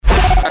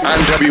I'm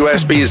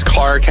WSB's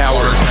Clark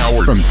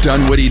Howard. From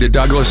Dunwoody to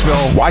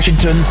Douglasville,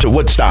 Washington to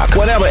Woodstock,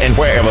 whatever and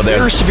wherever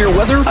there's severe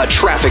weather, a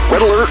traffic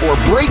red alert, or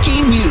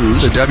breaking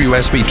news, the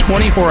WSB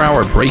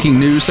 24-hour breaking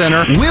news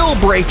center will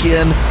break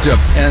in.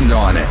 Depend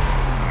on it.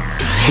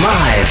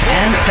 Live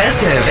and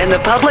festive in the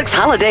Publix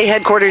Holiday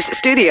Headquarters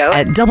studio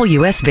at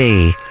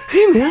WSB.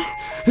 Hey, man,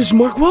 this is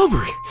Mark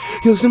Wahlberg.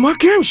 You listen to the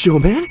Mark Arum Show,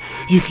 man.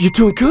 You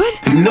doing good?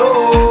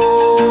 No,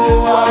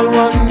 I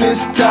want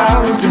this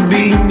town to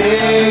be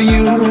near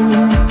you.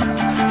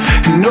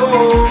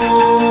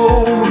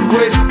 No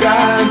gray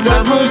skies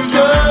ever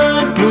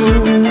turn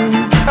blue.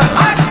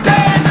 I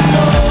stand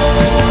alone.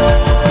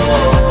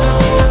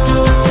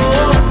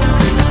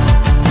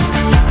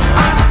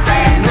 I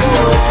stand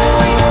alone.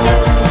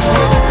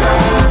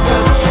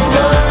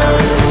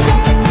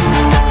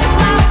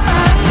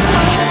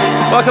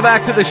 Welcome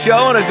back to the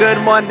show and a good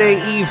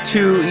Monday Eve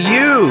to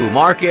you.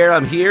 Mark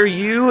Arum here,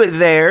 you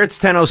there. It's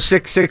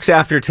 10:06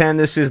 after 10.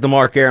 This is the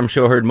Mark Arum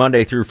Show, heard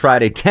Monday through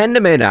Friday, 10 to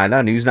midnight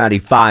on News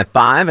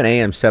 95.5 and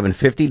AM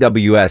 750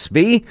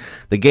 WSB.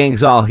 The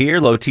gang's all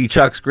here. Low T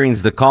Chuck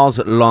screens the calls.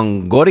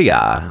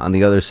 Longoria on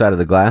the other side of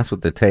the glass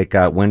with the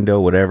takeout window,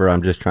 whatever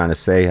I'm just trying to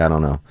say. I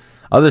don't know.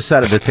 Other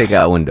side of the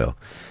takeout window.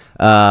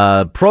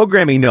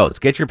 Programming notes.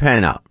 Get your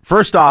pen out.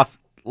 First off,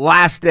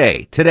 last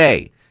day,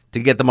 today, to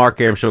get the Mark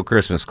Arum Show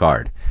Christmas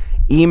card.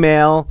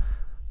 Email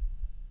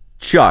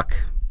Chuck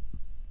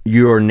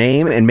your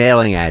name and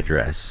mailing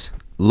address.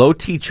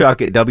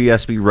 lowtchuck at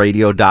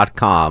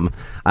WSBradio.com.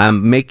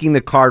 I'm making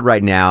the card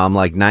right now. I'm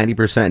like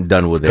 90%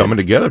 done with it. Coming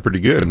together pretty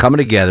good. Coming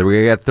together.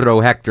 We're going to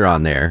throw Hector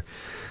on there.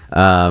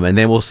 And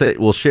then we'll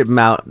ship them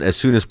out as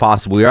soon as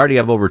possible. We already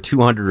have over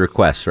 200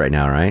 requests right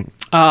now, right?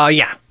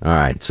 Yeah. All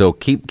right. So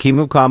keep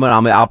them coming.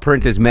 I'll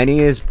print as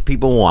many as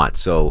people want.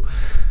 So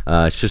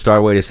it's just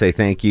our way to say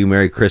thank you,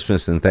 Merry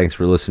Christmas, and thanks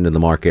for listening to the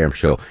Mark Arum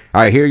Show. All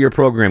right, here are your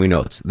programming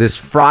notes. This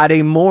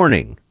Friday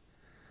morning,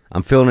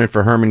 I'm filling in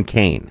for Herman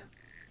Cain.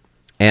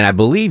 And I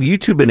believe you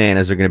two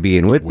bananas are going to be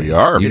in with me. We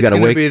are. It's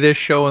going to be this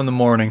show in the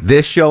morning.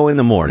 This show in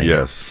the morning.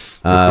 Yes.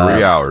 For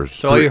 3 hours.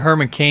 So all you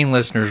Herman Cain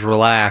listeners,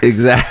 relax.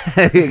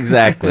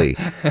 Exactly.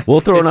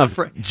 We'll throw enough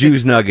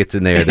Jews nuggets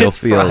in there. They'll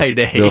feel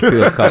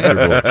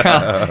comfortable.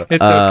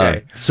 It's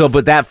okay.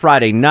 But that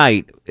Friday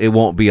night, it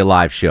won't be a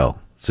live show.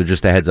 So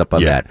just a heads up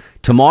on that.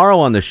 Tomorrow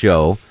on the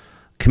show,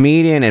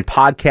 comedian and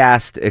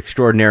podcast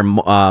extraordinaire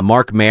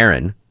Mark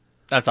Maron.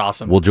 That's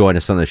awesome. Will join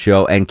us on the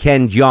show, and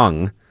Ken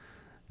Jeong,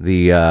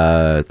 the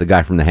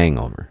guy from The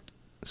Hangover.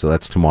 So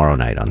that's tomorrow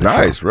night on the show.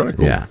 Nice, really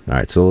cool. Yeah. All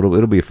right. So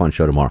it'll be a fun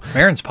show tomorrow.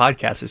 Maron's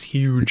podcast is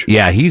huge.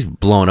 Yeah, he's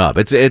blown up.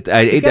 I did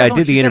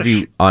the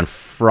interview on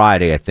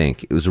Friday. I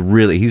think it was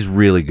he's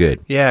really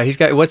good. Yeah, he's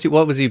got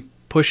what was he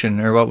pushing,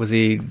 or what was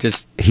he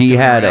just? He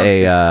had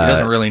he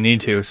doesn't really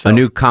need to. So. A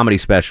new comedy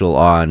special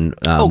on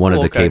one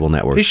of the cable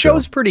networks. His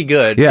show's pretty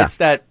good. Yeah. It's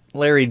that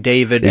Larry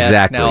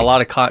David-esque. Now a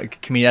lot of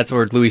comedians. That's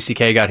where Louis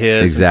C.K. got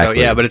his. Exactly.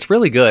 So, yeah, but it's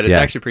really good. It's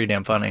actually pretty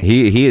damn funny.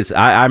 He is.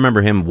 I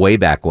remember him way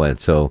back when.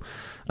 So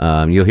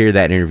you'll hear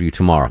that interview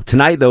tomorrow.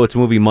 Tonight, though, it's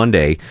Movie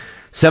Monday.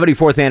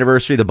 74th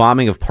anniversary of the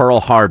bombing of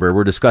Pearl Harbor.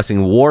 We're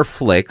discussing war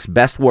flicks,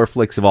 best war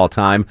flicks of all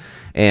time,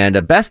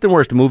 and best and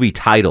worst movie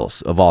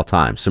titles of all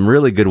time. Some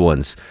really good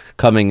ones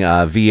coming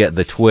via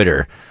the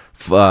Twitter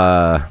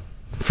for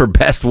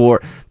best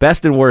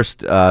and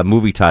worst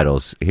movie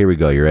titles. Here we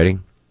go. You ready?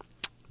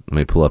 Let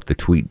me pull up the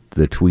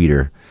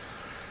tweeter.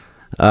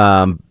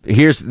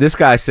 Here's this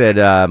guy said,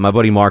 my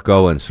buddy Mark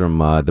Owens from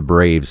the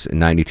Braves in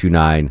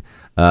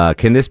 92.9.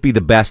 Can this be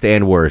the best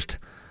and worst?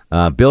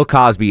 Bill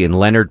Cosby and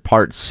Leonard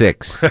Part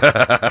 6.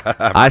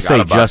 I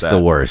say just the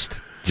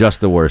worst.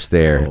 Just the worst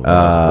there. That was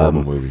a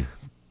horrible movie.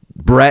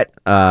 Brett,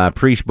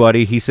 Preach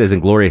Buddy, he says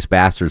Inglourious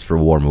Bastards for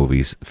war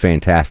movies.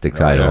 Fantastic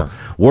title. Yeah.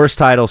 Worst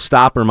title,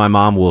 Stop or My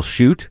Mom Will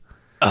Shoot.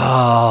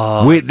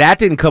 Oh. That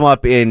didn't come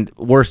up in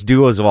worst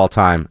duos of all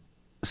time.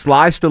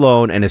 Sly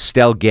Stallone and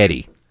Estelle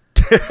Getty.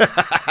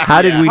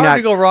 How did we Hard not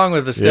to go wrong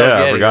with Estelle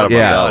Getty? I forgot about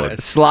that one.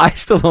 Sly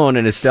Stallone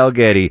and Estelle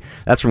Getty.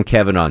 That's from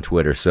Kevin on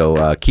Twitter.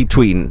 So keep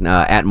tweeting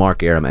at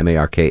Mark Arum,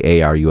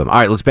 MarkArum. All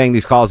right, let's bang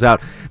these calls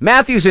out.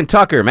 Matthew's in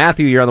Tucker.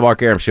 Matthew, you're on the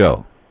Mark Arum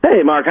Show.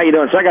 Hey, Mark, how you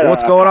doing? So I got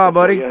What's going on,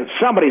 buddy?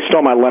 Somebody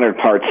stole my Leonard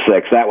Part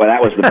 6. That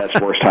was the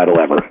best worst title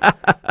ever.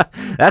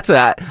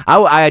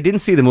 I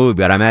didn't see the movie,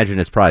 but I imagine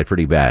it's probably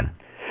pretty bad.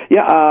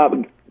 Yeah.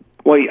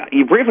 Well,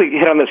 you briefly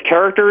hit on this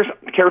character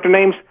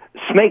names.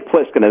 Snake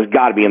Plissken has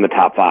got to be in the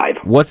top 5.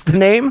 What's the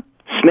name?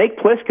 Snake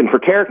Plissken for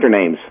character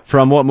names.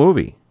 From what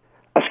movie?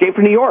 Escape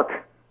from New York.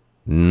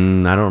 I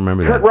don't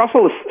remember Kurt that.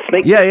 Russell is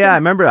Snake. Yeah, I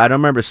remember. I don't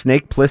remember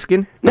Snake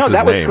Plissken. No,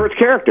 that was Kurt's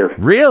character.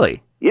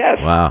 Really? Yes.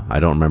 Wow, I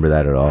don't remember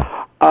that at all.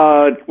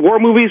 War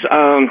movies.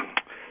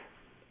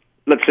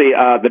 Let's see.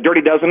 The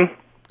Dirty Dozen.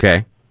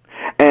 Okay.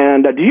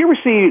 And did you ever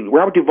see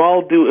Robert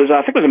Duvall do?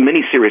 I think it was a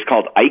miniseries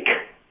called Ike.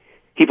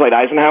 He played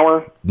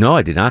Eisenhower. No,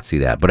 I did not see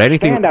that. But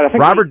anything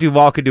Robert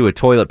Duvall could do a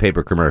toilet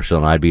paper commercial,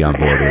 and I'd be on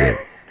board with it.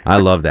 I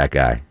love that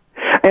guy.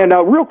 And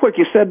real quick,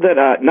 you said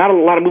that not a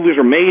lot of movies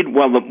were made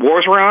while the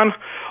wars were on.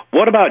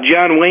 What about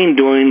John Wayne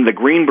doing the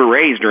Green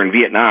Berets during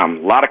Vietnam?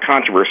 A lot of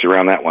controversy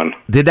around that one.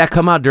 Did that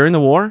come out during the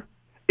war?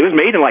 It was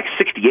made in like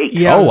 68.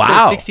 Yeah, oh,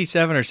 wow.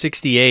 67 or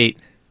 68.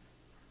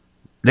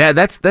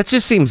 That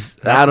just seems,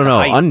 I don't know,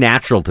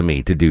 unnatural to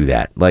me to do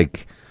that.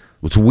 Like,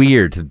 it's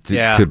weird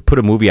to put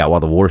a movie out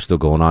while the war's still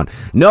going on.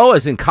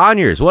 Noah's in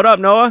Conyers. What up,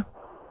 Noah?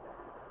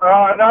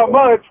 Not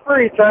much.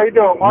 Freeze. How you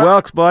doing, Mark?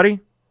 Welks, buddy.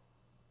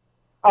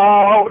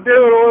 We'll do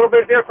it a little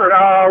bit different.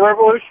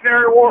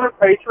 Revolutionary War,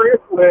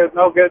 Patriot with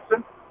Mel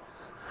Gibson.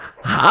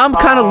 I'm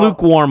kind of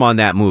lukewarm on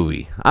that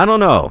movie. I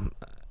don't know.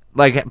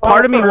 Like,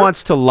 part of me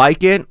wants to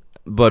like it,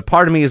 but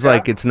part of me is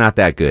like, it's not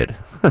that good.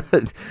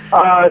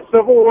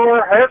 Civil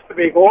War has to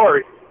be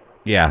glory.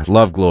 Yeah,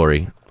 love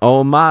Glory.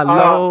 Oh, my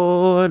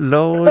Lord,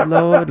 Lord,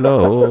 Lord,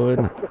 Lord.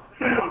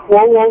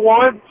 World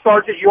War I,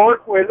 Sergeant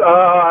York with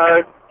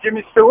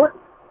Jimmy Stewart.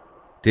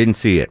 Didn't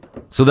see it.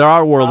 So there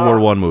are World War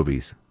I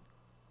movies.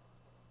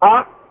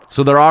 Huh?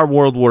 So there are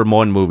World War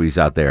I movies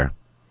out there.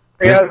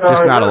 Yeah,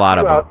 just not a lot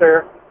of them. Out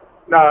there.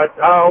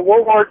 No,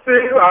 World War II,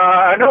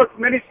 I know it's a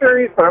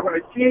miniseries, but I'm going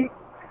to cheat,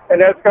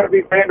 and that's going to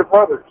be Band of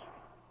Brothers.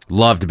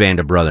 Loved Band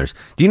of Brothers.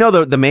 Do you know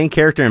the main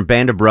character in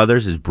Band of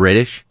Brothers is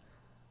British?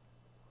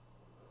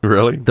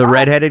 Really? The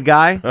redheaded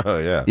guy? Oh,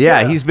 yeah.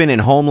 Yeah, he's been in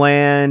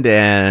Homeland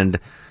and...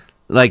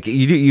 Like,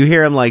 you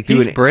hear him, like,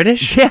 doing... He's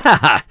British?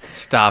 Yeah.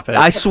 Stop it.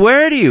 I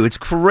swear to you, it's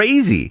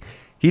crazy.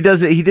 He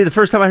does it. He did the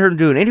first time I heard him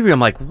do an interview, I'm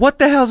like, what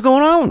the hell's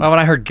going on? Well, when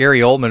I heard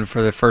Gary Oldman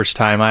for the first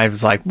time, I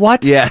was like,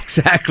 what? Yeah,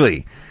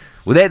 exactly.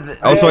 Well,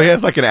 so he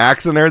has, like, an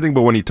accent and everything,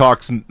 but when he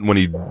talks, when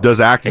he does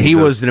acting... He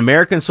was an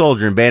American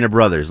soldier in Band of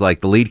Brothers, like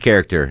the lead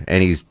character,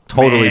 and he's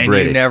totally Man,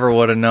 British. You never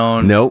would have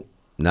known. Nope,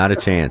 not a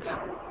chance.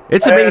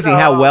 It's amazing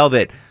how well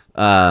that...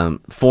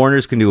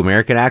 foreigners can do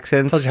American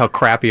accents. Tells you how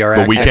crappy our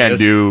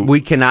accent is. We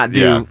cannot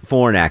do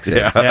foreign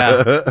accents.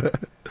 Yeah.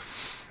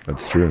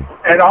 That's true.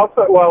 And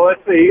also, well,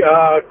 let's see,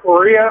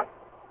 Korea.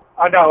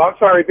 I'm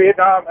sorry,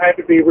 Vietnam had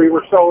to be We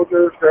Were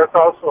Soldiers. That's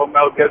also a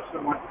Mel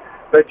Gibson one.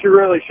 But you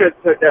really should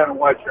sit down and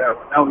watch that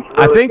one. That was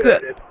really I think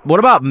good. that. What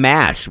about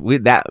MASH?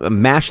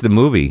 MASH the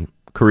movie,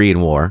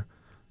 Korean War.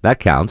 That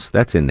counts.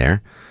 That's in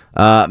there.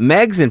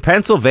 Meg's in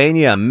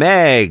Pennsylvania.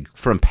 Meg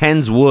from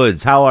Penns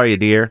Woods. How are you,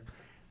 dear?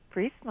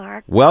 Pretty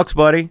smart. Welks,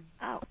 buddy.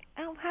 Oh,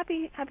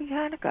 happy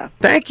Hanukkah.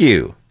 Thank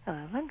you. Hello,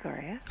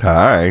 Longoria.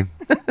 Hi.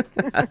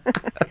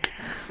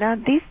 Now,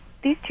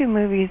 these two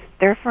movies,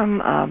 they're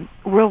from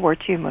World War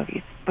II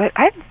movies, but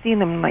I haven't seen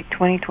them in like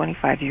 20,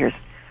 25 years.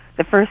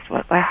 The first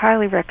one, I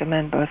highly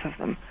recommend both of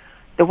them.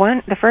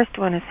 The first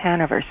one is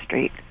Hanover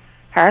Street.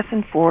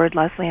 Harrison Ford,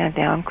 Leslie Ann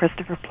Down,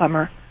 Christopher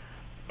Plummer.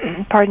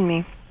 Pardon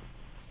me.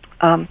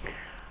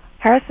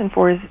 Harrison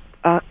Ford is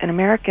an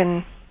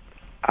American...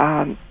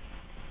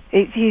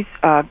 He's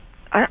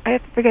I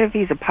forget if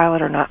he's a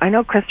pilot or not. I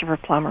know Christopher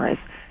Plummer is.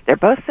 They're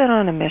both sent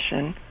on a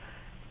mission,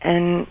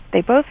 and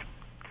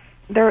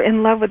they're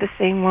in love with the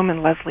same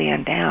woman, Leslie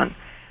Ann Down.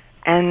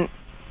 And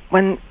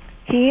when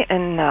he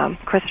and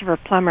Christopher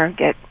Plummer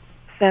get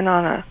sent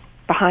on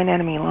behind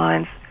enemy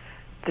lines,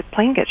 the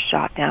plane gets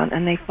shot down,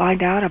 and they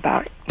find out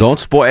about it. Don't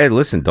spoil. Hey,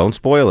 listen, don't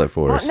spoil it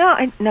for us. No,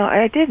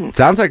 I didn't.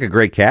 Sounds like a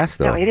great cast,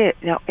 though. No, it is.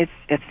 No,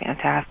 it's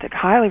fantastic.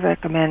 Highly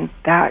recommend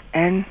that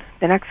and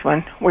the next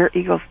one, Where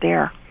Eagles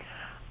Dare.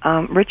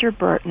 Richard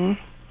Burton.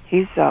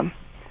 He's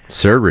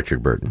Sir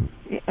Richard Burton.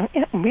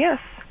 Yes,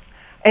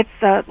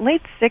 it's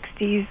late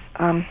 '60s.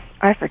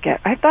 I forget.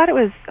 I thought it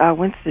was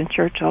Winston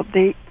Churchill.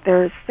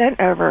 They're sent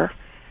over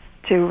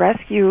to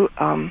rescue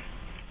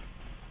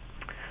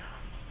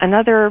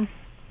another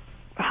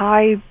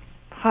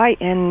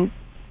high-end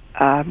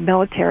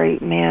military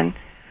man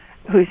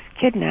who's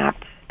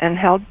kidnapped and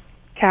held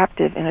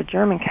captive in a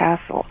German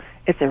castle.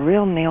 It's a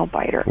real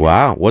nail-biter.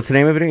 Wow. What's the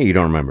name of it again? You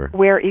don't remember?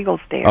 Where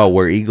Eagles Dare. Oh,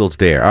 Where Eagles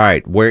Dare. All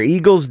right. Where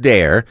Eagles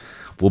Dare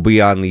will be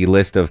on the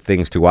list of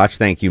things to watch.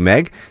 Thank you,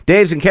 Meg.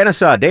 Dave's in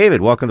Kennesaw. David,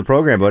 welcome to the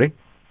program, buddy.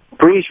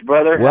 Preach,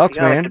 brother. Welks,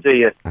 man. To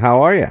you.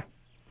 How are you?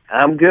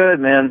 I'm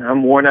good, man.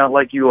 I'm worn out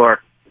like you are.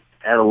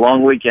 Had a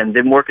long weekend.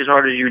 Didn't work as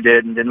hard as you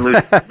did, and didn't lose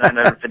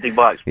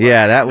 $950.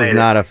 Yeah, that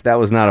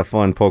was not a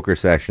fun poker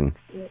session.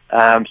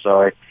 I'm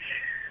sorry.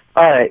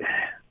 All right.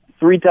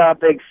 3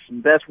 topics.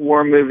 Best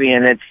war movie,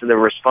 and it's the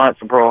response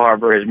to Pearl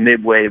Harbor is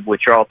Midway with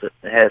Charlton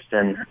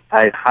Heston.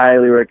 I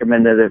highly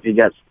recommend it if you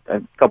got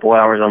a couple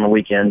hours on the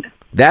weekend.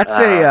 That's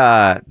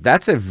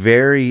a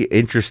very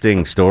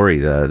interesting story.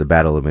 The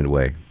Battle of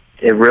Midway.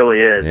 It really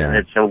is. Yeah. And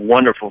it's a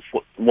wonderful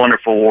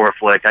war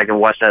flick. I can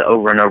watch that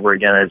over and over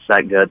again. It's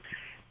that good.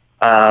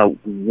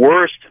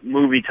 Worst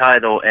movie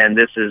title, and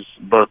this is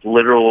both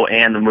literal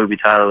and the movie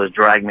title, is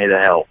Drag Me to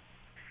Hell.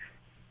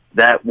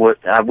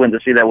 I went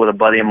to see that with a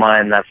buddy of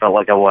mine, and I felt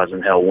like I was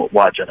in hell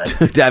watching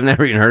it. I've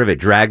never even heard of it.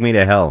 Drag Me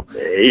to Hell.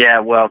 Yeah,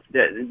 well,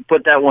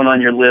 put that one on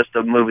your list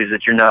of movies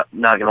that you're not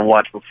going to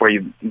watch before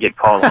you get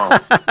called home.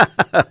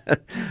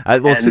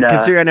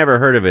 Consider I never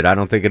heard of it. I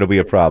don't think it'll be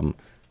a problem.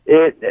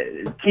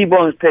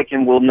 T-Bone's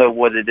picking will know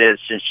what it is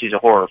since she's a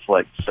horror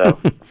flick. So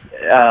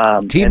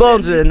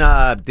T-Bone's in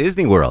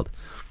Disney World.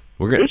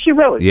 Is she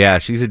really? Yeah,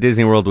 she's at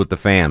Disney World with the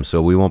fam,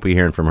 so we won't be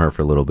hearing from her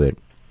for a little bit.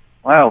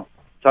 Wow.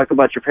 Talk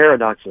about your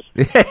paradoxes.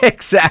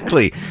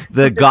 Exactly.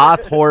 The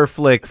goth horror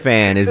flick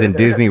fan is in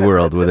Disney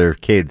World with her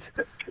kids.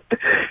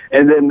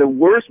 And then the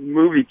worst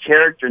movie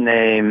character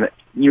name,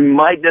 you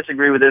might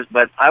disagree with this,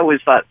 but I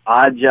always thought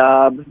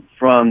Oddjob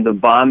from the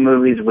Bond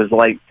movies was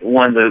like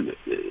one of the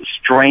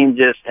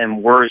strangest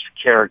and worst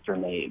character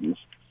names.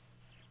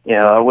 You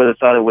know, I would have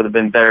thought it would have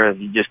been better if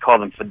you just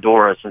called him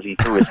Fedora since he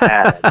threw his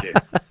hat at you.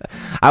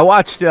 I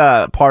watched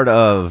part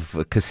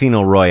of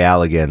Casino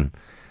Royale again.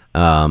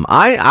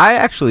 I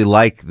actually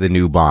like the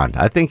new Bond.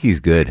 I think he's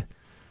good.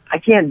 I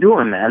can't do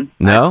him, man.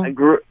 No?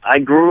 I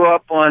grew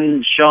up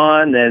on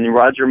Sean and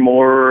Roger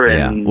Moore.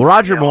 And, Well,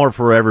 Roger Moore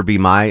forever be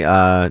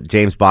my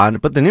James Bond,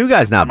 but the new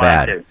guy's not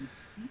bad. Too.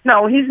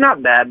 No, he's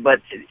not bad,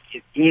 but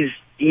he's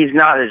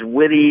not as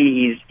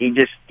witty.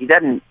 He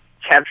doesn't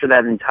capture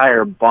that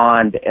entire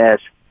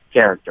Bond-esque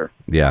character.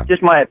 Yeah.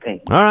 Just my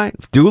opinion. All right.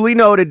 Duly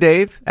noted,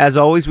 Dave. As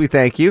always, we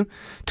thank you.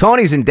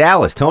 Tony's in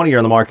Dallas. Tony, you're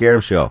on the Mark Arum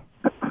Show.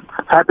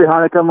 Happy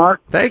Hanukkah, Mark.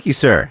 Thank you,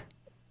 sir.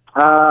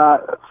 As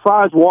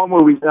far as war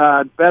movies,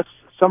 best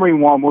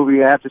submarine war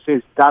movie I have to say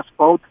is Das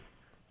Boot.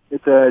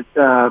 It's from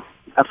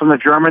the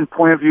German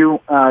point of view,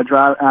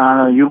 drive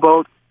on a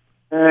U-boat.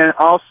 And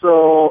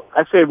also,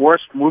 I say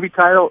worst movie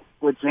title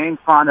with Jane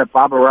Fonda,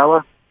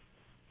 Barbarella.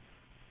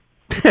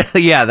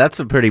 Yeah,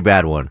 that's a pretty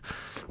bad one.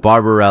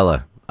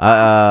 Barbarella.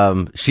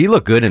 She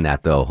looked good in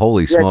that, though.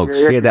 Holy smokes.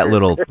 She had that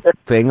little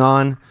thing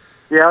on.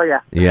 Yeah.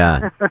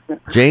 Yeah.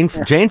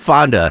 Jane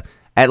Fonda,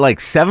 at like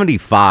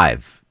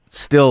 75,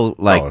 still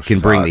can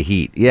bring the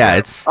heat. Yeah,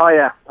 it's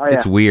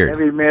it's weird.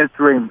 Every man's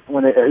dream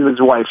when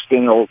his wife's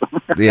getting old.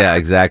 Yeah,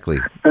 exactly.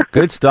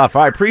 Good stuff.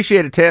 All right,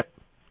 appreciate it,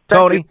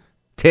 Tony.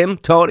 Tim.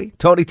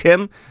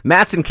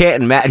 Matt's in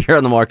Canton. Matt, you're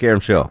on the Mark Arum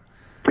Show.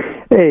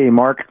 Hey,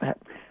 Mark.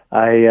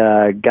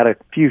 I got a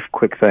few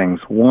quick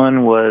things.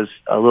 One was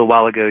a little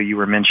while ago you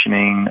were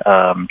mentioning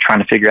trying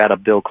to figure out a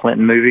Bill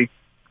Clinton movie.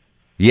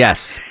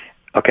 Yes.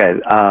 Okay,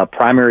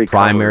 Primary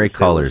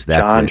Colors.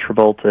 That's John it.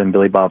 Travolta and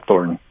Billy Bob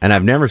Thornton. And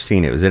I've never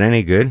seen it. Was it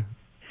any good?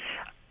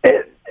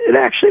 It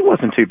actually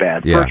wasn't too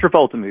bad. Yeah. For a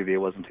Travolta movie, it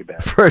wasn't too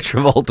bad. For a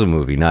Travolta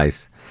movie,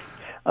 nice.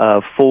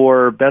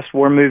 For Best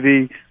War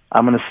Movie,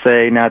 I'm going to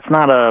say, now it's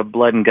not a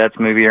blood and guts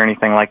movie or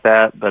anything like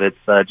that, but it's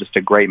just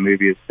a great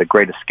movie. It's The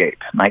Great Escape,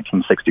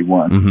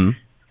 1961,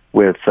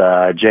 with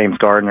James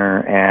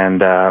Gardner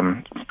and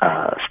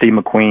Steve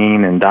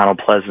McQueen and Donald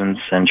Pleasance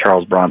and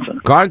Charles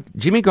Bronson.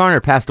 Jimmy Garner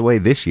passed away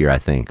this year, I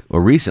think,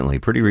 or recently,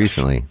 pretty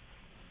recently.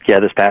 Yeah,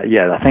 this past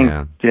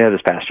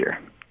year.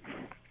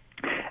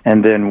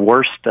 And then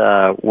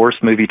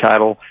worst movie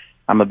title,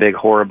 I'm a big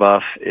horror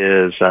buff,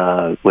 is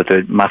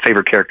my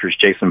favorite character is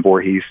Jason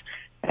Voorhees.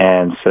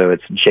 And so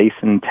it's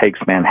Jason Takes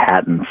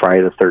Manhattan,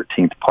 Friday the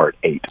 13th, Part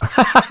 8.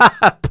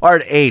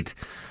 Part 8.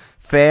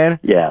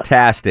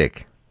 Fantastic.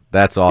 Yeah.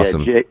 That's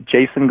awesome. Yeah,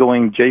 Jason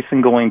going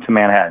to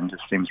Manhattan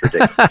just seems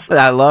ridiculous.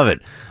 I love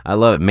it.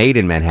 Made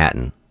in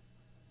Manhattan.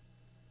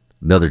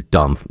 Another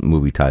dumb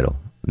movie title.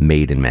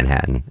 Made in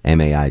Manhattan.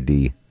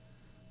 M-A-I-D.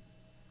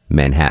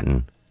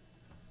 Manhattan.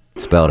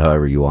 Spelled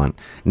however you want.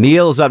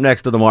 Neil's up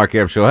next to the Mark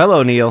Arum Show.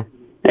 Hello, Neil.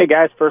 Hey,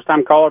 guys. First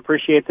time caller.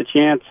 Appreciate the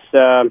chance.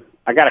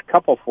 I got a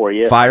couple for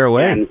you. Fire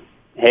away. And,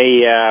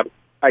 hey,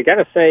 I got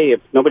to say,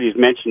 if nobody's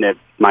mentioned it,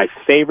 my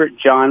favorite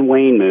John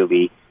Wayne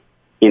movie,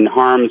 In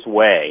Harm's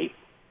Way,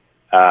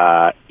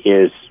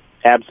 is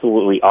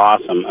absolutely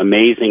awesome.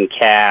 Amazing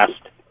cast.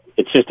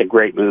 It's just a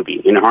great movie,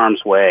 In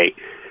Harm's Way.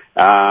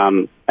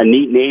 A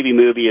neat Navy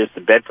movie is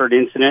The Bedford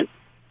Incident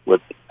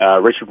with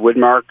Richard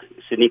Widmark,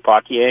 Sidney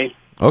Poitier.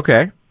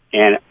 Okay.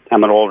 And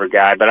I'm an older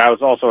guy, but I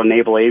was also a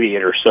naval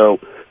aviator, so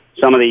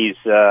some of these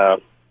are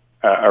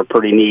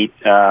pretty neat.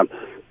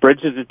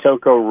 Bridges of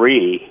Toko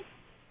Ri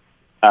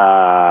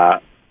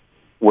was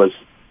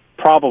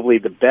probably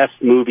the best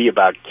movie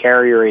about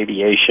carrier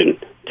aviation.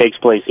 Takes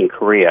place in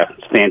Korea.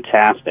 It's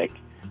fantastic.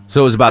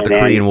 So it was about the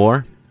Korean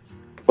War?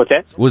 What's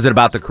that? Was it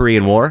about the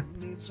Korean War?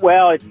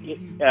 Well, it's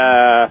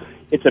a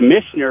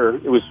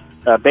Michener. It was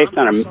based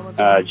on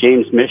a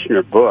James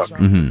Michener book,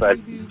 but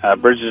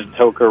Bridges of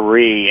Toko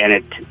Ri,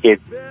 and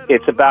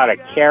it's about a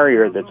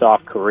carrier that's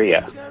off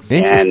Korea.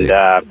 And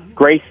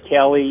Grace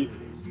Kelly.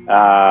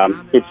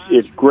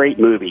 It's a great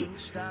movie.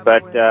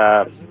 But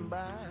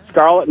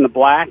Scarlet and the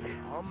Black,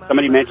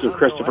 somebody mentioned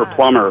Christopher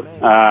Plummer.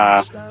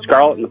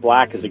 Scarlet and the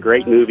Black is a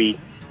great movie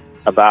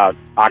about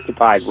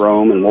occupied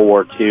Rome in World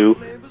War II.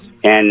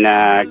 And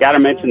got to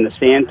mention the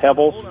Sand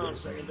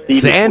Pebbles.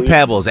 Sand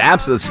Pebbles,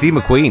 absolutely. Steve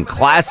McQueen,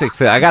 classic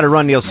film. I got to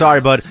run, Neil.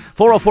 Sorry, bud.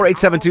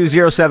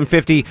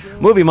 404-872-0750.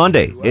 Movie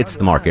Monday. It's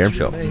the Mark Arum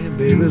Show.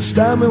 Baby,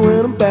 stop me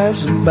when I'm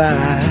passing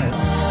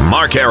by.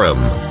 Mark Arum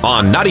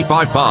on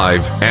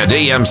 95.5 and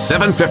AM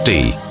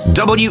 750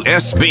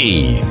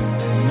 WSB.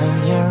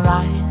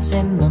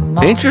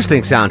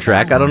 Interesting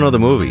soundtrack. I don't know the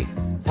movie,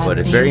 but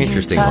it's very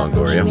interesting,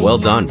 Longoria. Well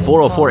done.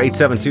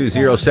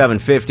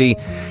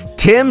 404-872-0750.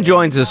 Tim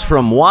joins us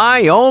from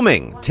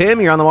Wyoming. Tim,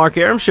 you're on the Mark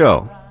Arum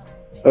Show.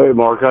 Hey,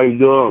 Mark, how you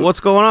doing? What's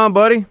going on,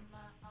 buddy?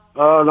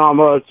 Not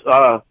much.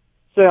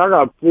 Say, I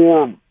got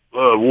 4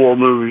 war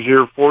movies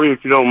here for you,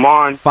 if you don't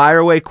mind. Fire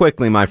away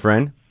quickly, my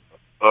friend.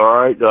 All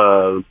right.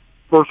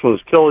 First one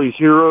is Kelly's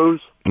Heroes.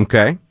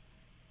 Okay.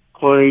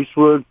 Clint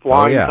Eastwood,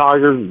 Flying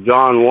Tigers,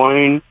 John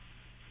Wayne,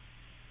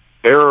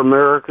 Air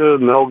America,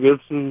 Mel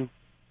Gibson.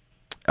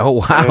 Oh,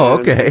 wow,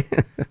 okay.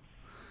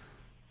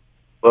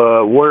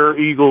 Where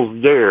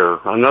Eagles Dare,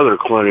 another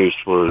Clint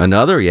Eastwood.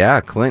 Another,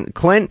 yeah, Clint.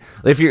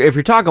 If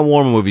you're talking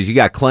war movies, you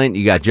got Clint,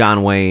 you got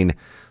John Wayne.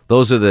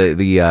 Those are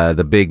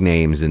the big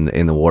names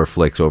in the war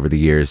flicks over the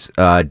years.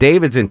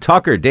 David's in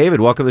Tucker.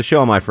 David, welcome to the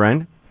show, my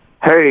friend.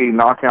 Hey,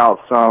 knock out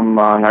some.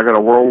 I got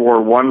a World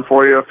War I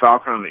for you.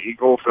 Falcon and the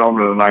Eagle, filmed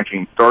in the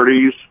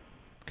 1930s.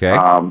 Okay.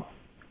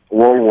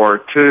 World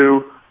War II,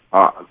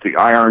 the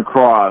Iron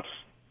Cross,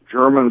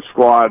 German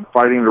squad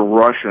fighting the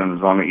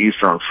Russians on the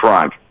Eastern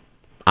Front.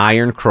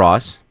 Iron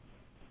Cross.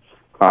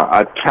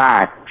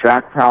 Attack,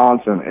 Jack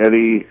Palance and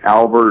Eddie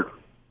Albert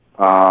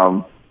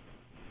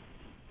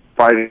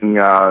fighting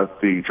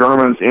the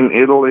Germans in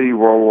Italy,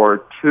 World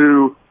War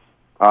II.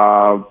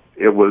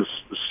 It was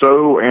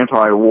so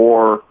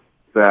anti-war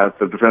that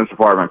the Defense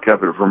Department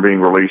kept it from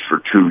being released for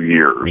 2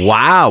 years.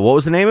 Wow, what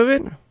was the name of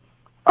it?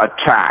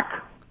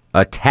 Attack.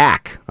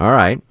 Attack, all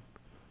right.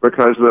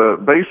 Because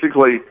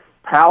basically,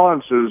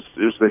 Palance is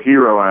the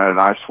hero, and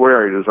I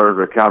swear he deserved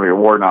an Academy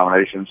Award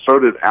nomination. So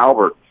did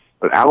Albert.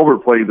 But Albert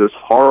played this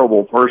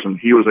horrible person.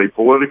 He was a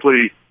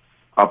politically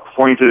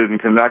appointed and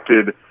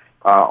connected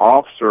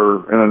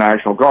officer in the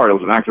National Guard. It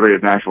was an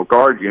activated National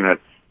Guard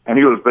unit, and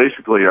he was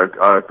basically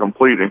a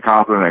complete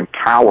incompetent and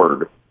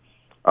coward.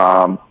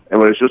 It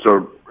was just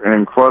an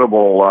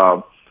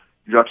incredible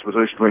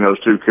juxtaposition between those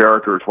two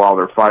characters while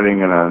they're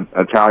fighting in an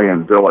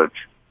Italian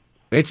village.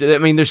 I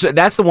mean,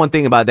 that's the one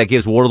thing about that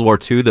gives World War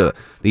II the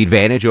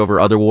advantage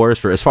over other wars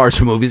for as far as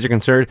movies are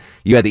concerned.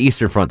 You had the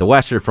Eastern Front, the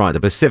Western Front, the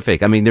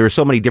Pacific. I mean, there were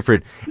so many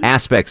different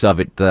aspects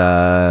of it.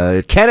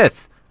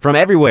 Kenneth from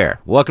everywhere.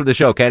 Welcome to the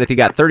show, Kenneth. You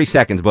got 30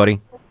 seconds,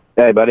 buddy.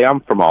 Hey, buddy,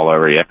 I'm from all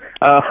over you.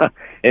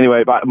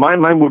 Anyway,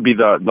 mine would be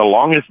the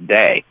Longest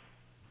Day,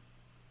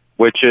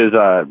 which is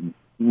a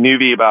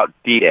movie about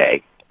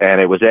D-Day, and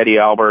it was Eddie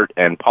Albert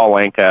and Paul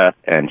Anka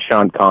and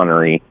Sean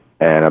Connery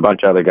and a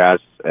bunch of other guys.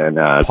 And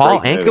Paul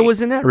Anka was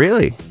in that,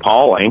 really?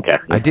 Paul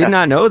Anka. I did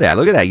not know that.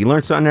 Look at that. You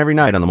learn something every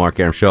night on the Mark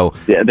Arum Show.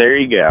 Yeah, there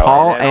you go.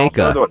 Paul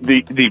Anka. Also,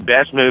 the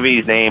best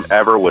movie's name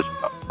ever was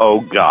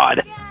Oh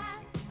God.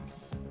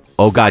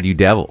 Oh God, You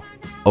Devil.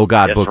 Oh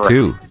God, That's Book right.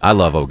 2. I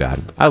love Oh God.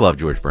 I love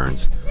George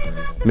Burns.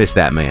 Miss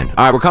that man.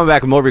 All right, we're coming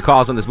back with more of your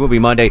calls on this Movie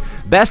Monday.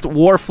 Best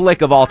war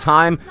flick of all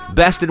time.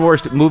 Best and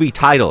worst movie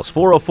titles.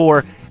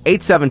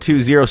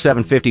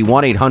 404-872-0750.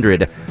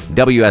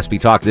 1-800-WSB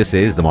Talk. This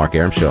is The Mark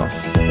Arum Show.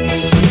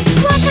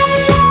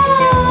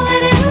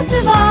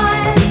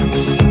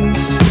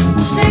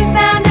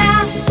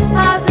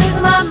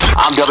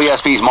 I'm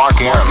WSB's Mark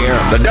Arum.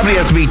 The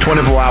WSB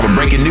 24-hour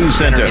breaking news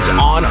center is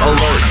on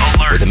alert.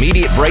 With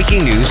immediate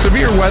breaking news,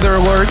 severe weather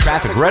alerts,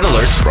 traffic red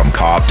alerts from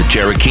Cobb to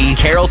Cherokee,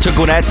 Carroll to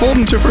Gwinnett,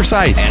 Fulton to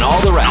Forsyth, and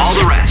all the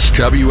rest.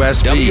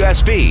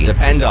 WSB.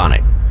 Depend on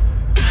it.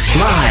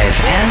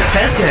 Live and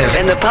festive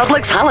in the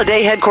Publix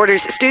Holiday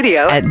Headquarters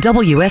studio at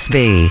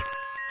WSB.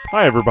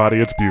 Hi, everybody.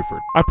 It's Buford.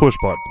 I push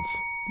buttons.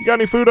 You got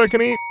any food I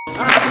can eat?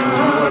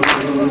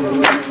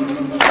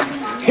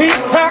 He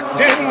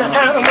packed in the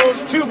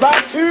animals 2 by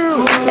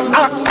 2,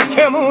 ox, a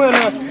camel, and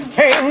a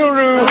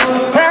kangaroo.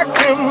 Packed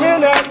him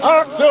in that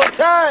ox so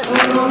tight,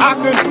 I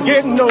couldn't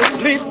get no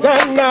sleep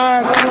that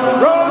night.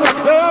 Rolling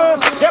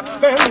Stone, Shep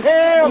and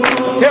Ham,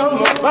 tell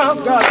me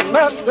about that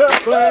master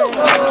plan.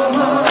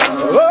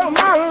 Oh,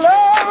 my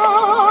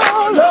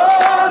Lord, Lord,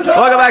 Lord.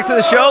 Welcome back to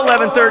the show.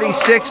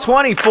 11:36,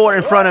 24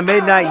 in front of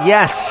midnight.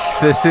 Yes,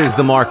 this is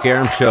the Mark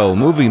Arum Show.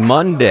 Movie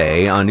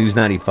Monday on News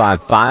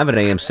 95.5 at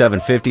AM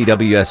 750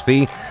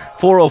 WSB.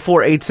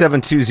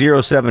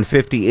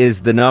 404-872-0750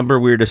 is the number.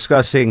 We're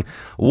discussing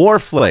war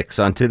flicks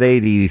on today,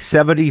 the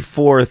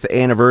 74th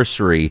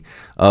anniversary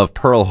of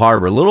Pearl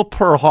Harbor. A little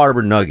Pearl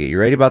Harbor nugget. You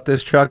ready about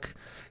this, Chuck?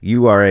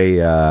 You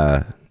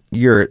are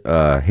you're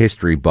a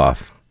history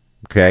buff,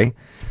 okay?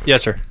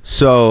 Yes, sir.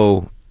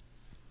 So,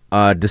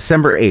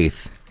 December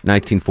 8th,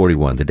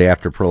 1941, the day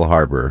after Pearl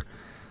Harbor,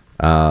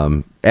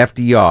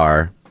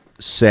 FDR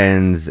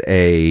sends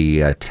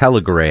a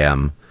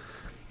telegram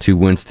to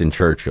Winston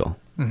Churchill.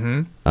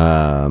 Mm-hmm.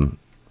 And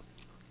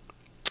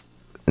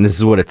this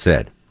is what it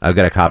said. I've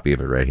got a copy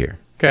of it right here.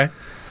 Okay.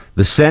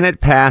 The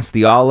Senate passed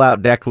the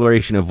all-out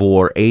declaration of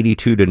war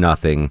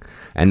 82-0,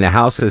 and the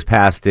House has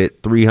passed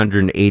it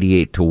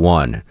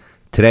 388-1.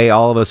 Today,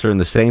 all of us are in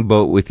the same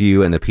boat with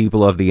you and the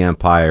people of the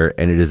empire,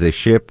 and it is a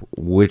ship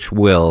which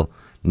will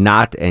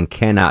not and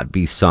cannot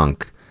be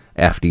sunk.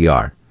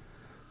 FDR.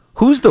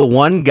 Who's the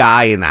one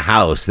guy in the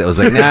House that was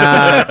like,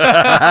 nah,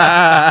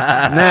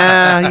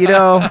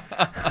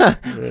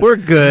 we're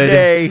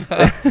good.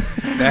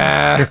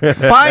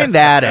 Find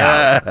that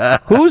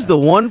out. Who's the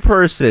one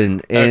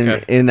person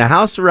in the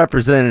House of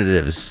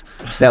Representatives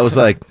that was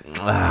like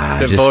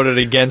that voted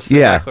against the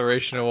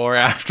declaration of war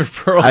after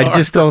Pearl Harbor? I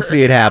just don't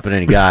see it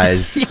happening,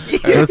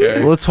 guys.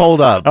 Let's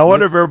hold up. I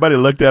wonder if everybody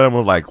looked at him and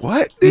was like,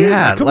 "What? Dude,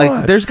 yeah, come like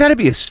on." There's got to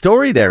be a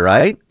story there,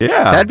 right?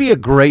 Yeah, that'd be a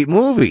great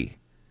movie.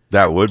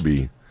 That would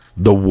be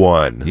the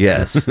one.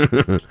 Yes,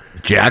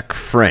 Jack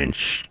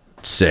French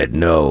said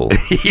no.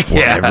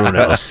 When everyone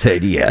else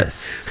said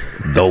yes.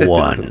 The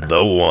one.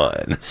 The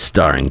one.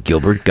 Starring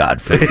Gilbert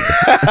Gottfried.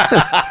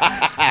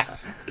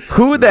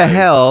 Who the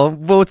hell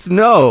votes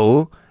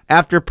no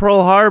after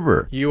Pearl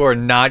Harbor? You are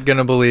not going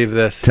to believe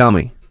this. Tell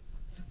me.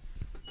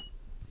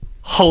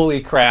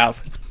 Holy crap.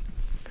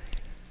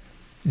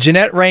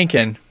 Jeanette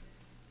Rankin.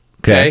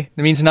 Okay.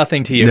 That means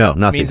nothing to you. No,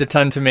 nothing. It means a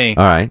ton to me.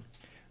 All right.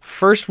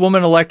 First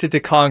woman elected to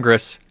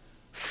Congress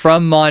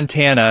from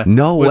Montana.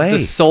 No was way. The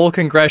sole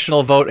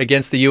congressional vote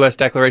against the U.S.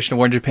 Declaration of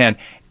War in Japan.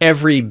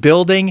 Every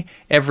building,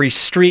 every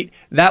street.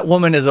 That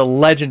woman is a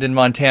legend in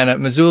Montana.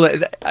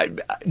 Missoula.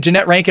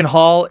 Jeanette Rankin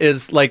Hall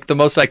is like the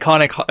most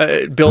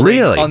iconic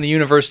building on the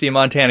University of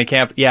Montana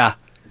campus. Yeah.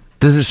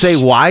 Does it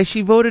say why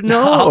she voted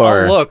no?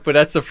 I'll look, but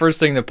that's the first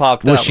thing that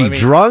popped up. Was she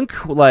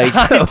drunk? Like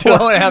I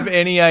don't have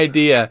any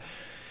idea.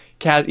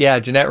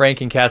 Jeanette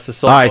Rankin cast the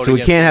sole All right, vote so we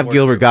against can't the have war.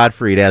 Gilbert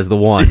Gottfried as the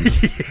one.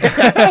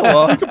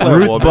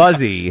 Ruth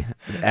Buzzy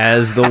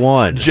as the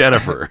one.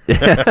 Jennifer.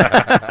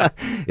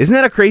 Isn't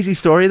that a crazy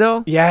story,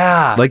 though?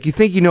 Yeah. Like, you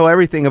think you know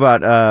everything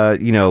about,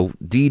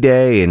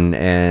 D-Day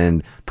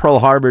and Pearl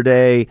Harbor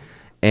Day.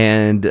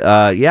 And,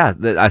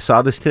 I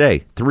saw this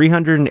today.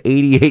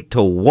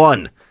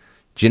 388-1.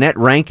 Jeanette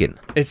Rankin.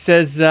 It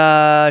says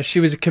she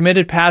was a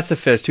committed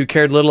pacifist who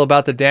cared little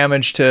about the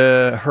damage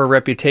to her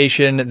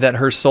reputation that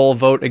her sole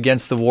vote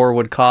against the war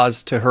would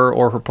cause to her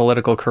or her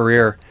political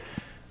career.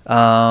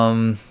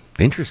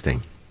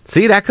 Interesting.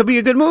 See, that could be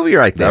a good movie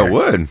right there. That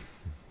would.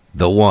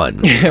 The one.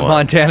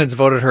 Montanans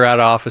voted her out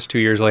of office 2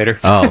 years later.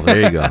 Oh, there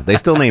you go. They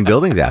still name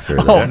buildings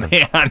after her. Oh,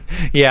 man.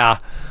 Yeah.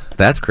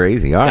 That's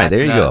crazy. All right, That's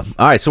there you nuts.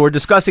 go. All right, so we're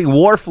discussing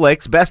war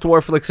flicks, best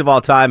war flicks of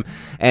all time,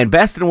 and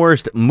best and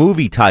worst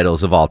movie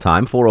titles of all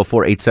time.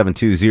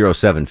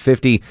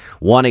 404-872-0750,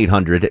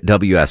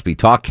 1-800-WSB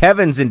Talk.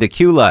 Kevin's in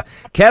Decula.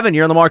 Kevin,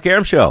 you're on the Mark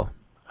Arum Show.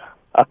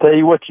 I'll tell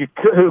you what,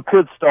 who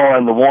could star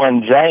in the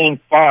one, Jane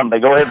Fonda.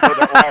 Go ahead and put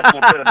that last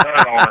little bit of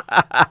dirt on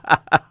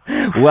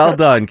her. Well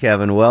done,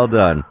 Kevin. Well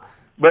done.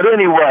 But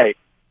anyway,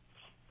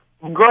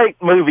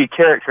 great movie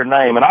character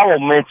name, and I will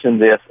mention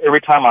this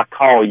every time I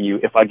call you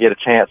if I get a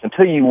chance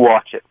until you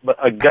watch it.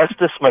 But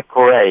Augustus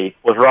McRae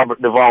was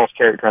Robert Duvall's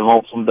character in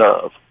Lonesome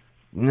Dove.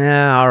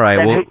 Yeah, all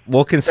right.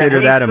 We'll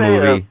consider that a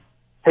movie.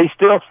 He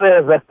still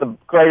says that's the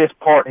greatest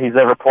part he's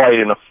ever played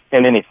in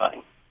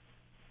anything.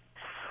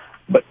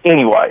 But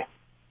anyway,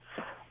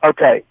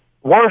 okay,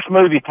 worst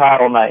movie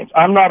title names.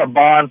 I'm not a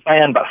Bond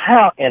fan, but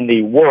how in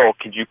the world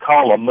could you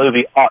call a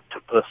movie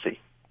Octopussy?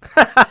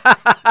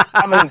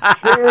 I mean,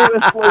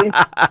 seriously?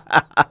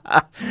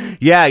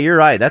 Yeah, you're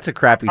right. That's a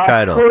crappy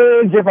title. I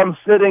cringe if I'm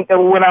sitting,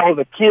 when I was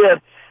a kid,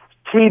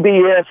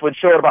 TBS would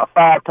show it about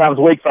 5 times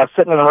a week. If I was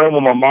sitting in a room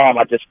with my mom,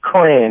 I just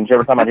cringe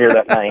every time I hear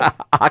that name.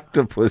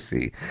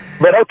 Octopussy.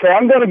 But okay,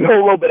 I'm going to go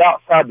a little bit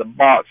outside the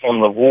box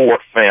on the war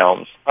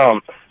films.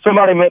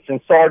 Somebody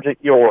mentioned Sergeant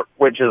York,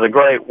 which is a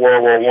great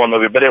World War I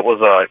movie, but it was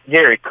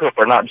Gary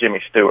Cooper, not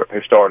Jimmy Stewart,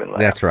 who starred in that.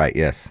 That's right,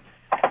 yes.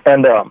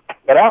 And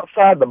but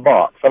outside the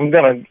box, I'm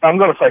gonna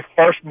say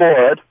First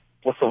Blood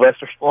with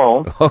Sylvester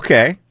Stallone.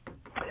 Okay.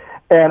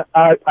 And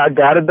I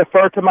got to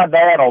defer to my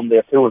dad on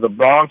this, who was a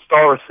Bronze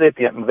Star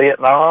recipient in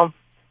Vietnam.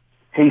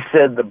 He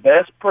said the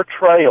best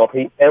portrayal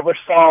he ever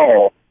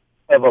saw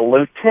of a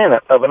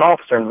lieutenant, of an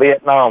officer in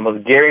Vietnam,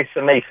 was Gary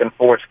Sinise in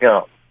Forrest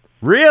Gump.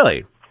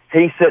 Really?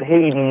 He said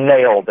he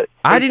nailed it.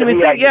 I didn't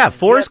even think,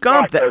 Forrest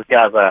Gump. Those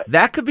guys out.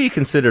 That could be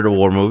considered a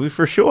war movie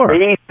for sure.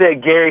 He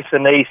said Gary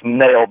Sinise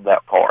nailed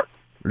that part.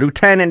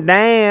 Lieutenant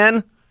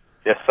Dan.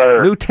 Yes,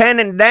 sir.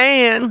 Lieutenant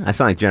Dan. I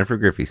sound like Jennifer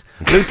Griffiths.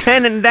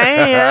 Lieutenant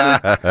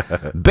Dan.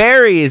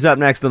 Barry is up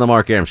next on the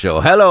Mark Arum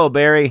Show. Hello,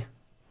 Barry.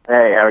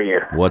 Hey, how are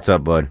you? What's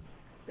up, bud?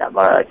 Not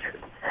much.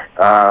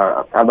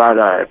 How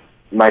about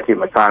Matthew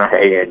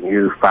McConaughey in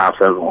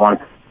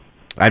U-571?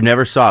 I've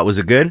never saw it. Was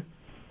it good?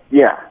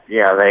 Yeah.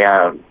 They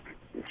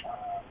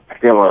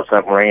steal a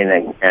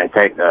submarine and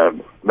take the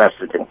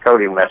message and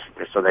coding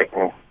messages so they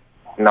can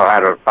know how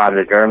to find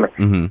the Germans.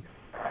 Mm-hmm.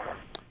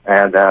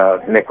 And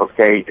Nicolas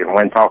Cage and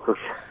Wind Talkers.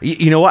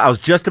 You know what? I was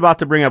just about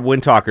to bring up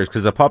Wind Talkers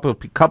because a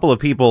couple of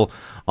people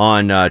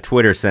on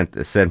Twitter sent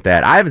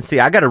that. I haven't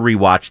seen. I got to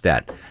rewatch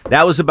that.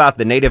 That was about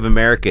the Native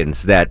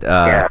Americans that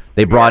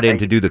they brought in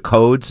to do the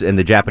codes, and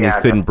the Japanese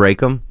couldn't break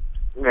them.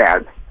 Yeah,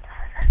 it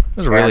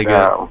was really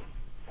good.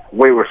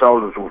 We Were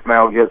Soldiers with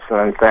Mel Gibson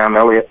and Sam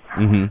Elliott.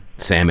 Mm-hmm.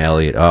 Sam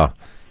Elliott. Oh,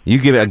 you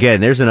give it again.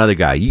 There's another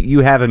guy.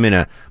 You have him in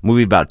a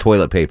movie about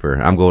toilet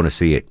paper. I'm going to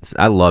see it.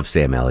 I love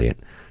Sam Elliott.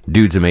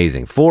 Dude's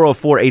amazing.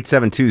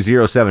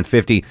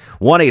 404-872-0750,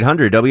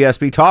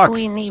 1-800-WSB Talk.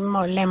 We need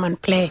more lemon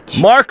pledge.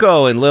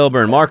 Marco in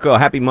Lilburn. Marco,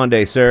 happy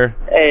Monday, sir.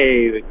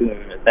 Hey,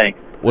 thanks.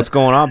 What's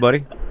going on,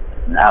 buddy?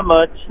 Not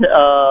much.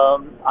 All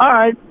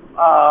right.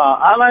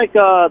 I like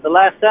The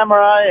Last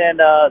Samurai and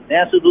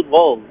Dances with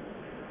Wolves.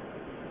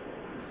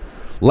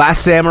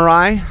 Last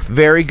Samurai,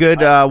 very good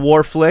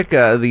war flick.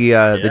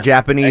 The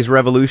Japanese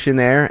Revolution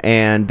there,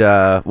 and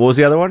what was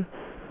the other one?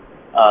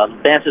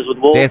 Dances with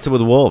Wolves. Dancing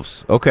with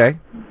Wolves. Okay.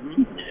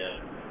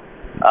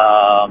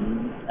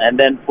 And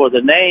then for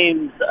the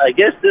names, I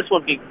guess this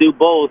one can do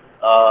both.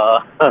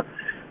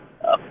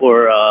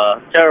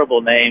 For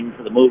terrible name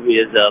for the movie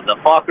is The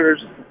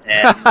Fockers,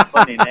 and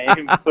funny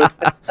name for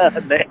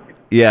the name.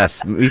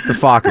 Yes, meet the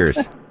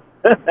Fockers.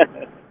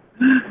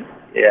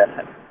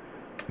 Yeah.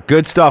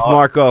 Good stuff,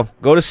 Marco.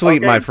 Go to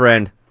sleep, my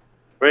friend.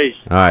 Great.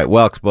 All right,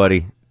 Welks,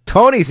 buddy.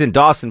 Tony's in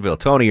Dawsonville.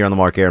 Tony, you're on the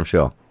Mark Arum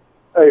Show.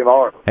 Hey,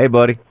 Mark. Hey,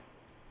 buddy.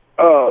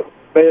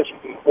 Best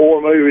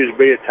war movies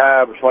be a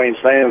tie between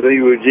Sands of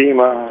Iwo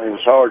Jima and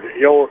Sergeant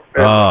York.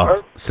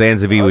 Oh,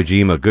 Sands of Iwo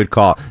Jima. Good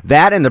call.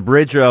 That and The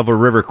Bridge over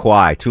River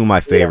Kwai, two of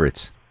my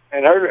favorites.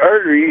 And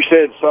earlier you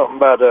said something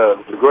about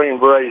the Green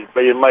Berets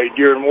being made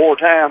during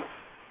wartime.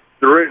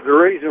 The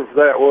reason for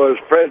that was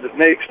President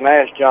Nixon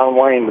asked John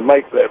Wayne to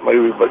make that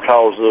movie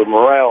because of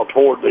morale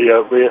toward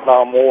the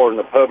Vietnam War and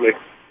the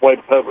way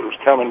the public was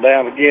coming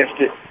down against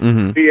it.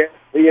 Mm-hmm.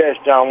 He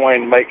asked John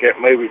Wayne to make that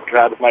movie to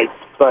try to make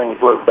things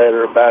look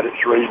better about it.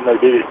 It's the reason they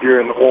did it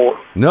during the war.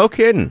 No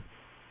kidding.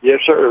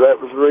 Yes, sir.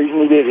 That was the reason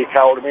he did it. He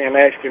called him in and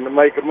asked him to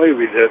make a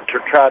movie to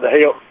try to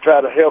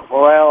help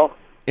morale.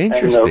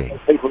 Interesting.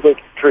 And people look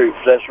at the troops.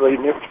 That's the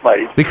reason it was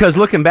made. Because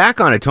looking back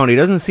on it, Tony, it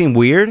doesn't seem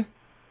weird.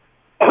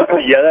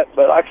 Yeah,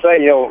 but like I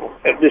say,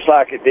 just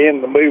like at the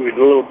end of the movie, the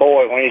little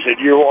boy, when he said,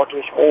 "You're what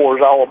this war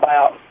is all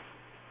about,"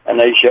 and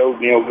they showed,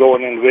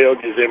 going in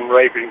villages and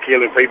raping and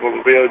killing people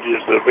in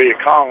villages, the Viet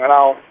Cong and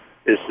all.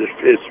 It's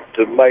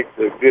to make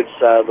the good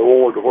side of the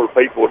war to where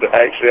people to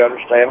actually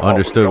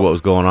Understood what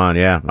was going on,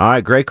 yeah. All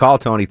right, great call,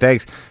 Tony.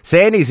 Thanks.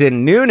 Sandy's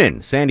in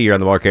Noonan. Sandy, you're on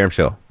the Mark Arum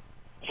Show.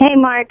 Hey,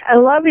 Mark, I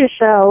love your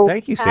show.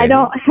 Thank you, Sandy. I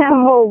don't have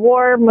a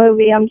war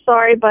movie, I'm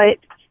sorry, but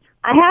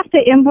I have to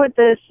input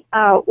this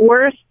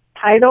worst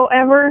title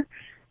ever.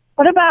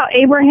 What about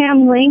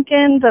Abraham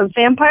Lincoln, the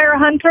Vampire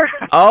Hunter?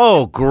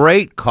 Oh,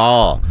 great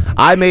call.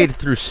 I made it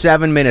through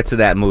 7 minutes of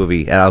that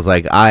movie, and I was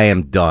like, I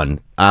am done.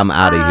 I'm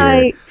out of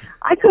here.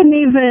 I couldn't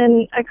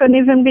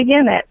even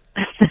begin it.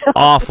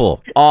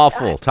 Awful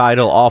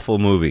title, awful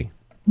movie.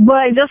 But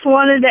I just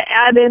wanted to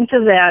add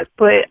into that.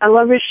 But I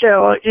love your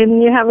show,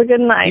 and you have a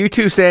good night. You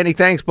too, Sandy.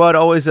 Thanks, bud.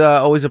 Always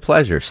a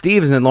pleasure.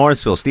 Steve is in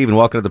Lawrenceville. Steven,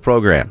 welcome to the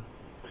program.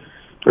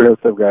 Hey,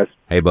 what's up, guys?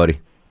 Hey, buddy.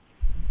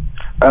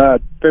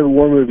 Favorite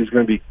war movie is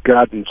going to be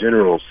Gods and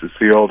Generals. It's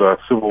the old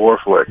Civil War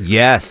flick.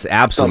 Yes,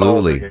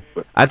 absolutely.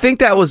 I think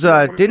that was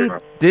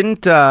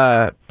didn't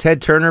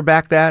Ted Turner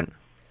back that?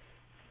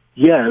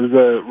 Yeah, it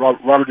was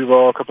Robert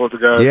Duvall, a couple other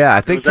guys. Yeah,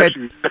 I think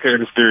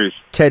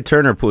Ted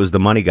Turner was the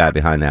money guy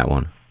behind that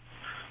one.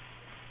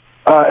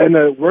 And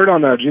the word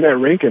on Jeanette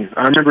Rankin,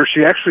 I remember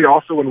she actually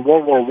also in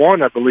World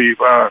War I believe,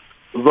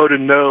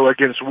 voted no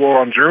against war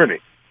on Germany.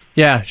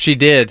 Yeah, she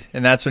did,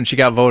 and that's when she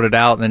got voted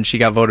out, and then she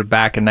got voted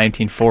back in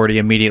 1940,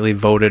 immediately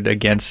voted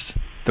against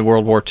the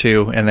World War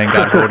II, and then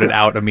got voted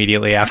out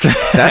immediately after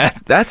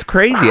that. That's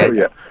crazy. Oh,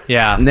 yeah.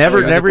 Yeah. Never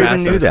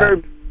even knew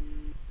that.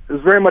 It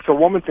was very much a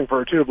woman thing for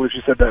her, too. I believe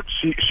she said that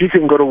she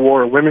couldn't go to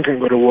war, women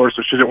couldn't go to war,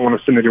 so she didn't want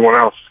to send anyone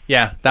else.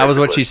 Yeah, that was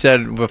what she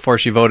said before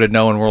she voted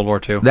no in World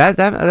War II.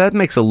 That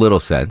makes a little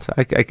sense.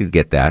 I could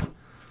get that.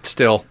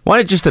 Still. Why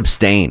not just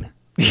abstain?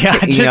 Yeah,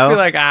 just be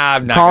like,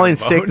 I'm not calling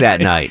sick sick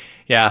that night.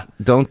 Yeah.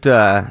 Don't.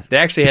 They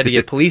actually had to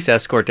get police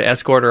escort to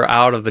escort her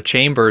out of the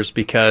chambers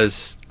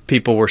because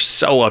people were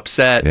so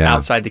upset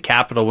outside the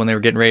Capitol when they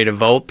were getting ready to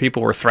vote.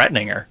 People were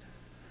threatening her.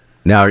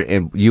 Now,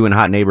 you and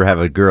Hot Neighbor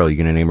have a girl. You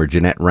going to name her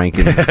Jeanette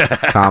Rankin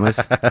Thomas?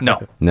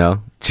 No.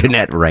 No?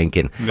 Jeanette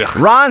Rankin.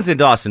 Ron's in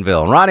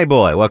Dawsonville. Ronnie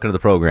boy, welcome to the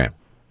program.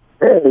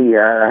 Hey,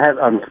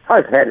 I'm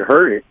surprised I hadn't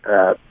heard it.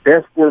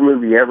 Best war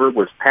movie ever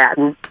was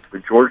Patton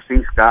with George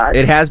C. Scott.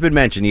 It has been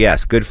mentioned,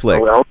 yes. Good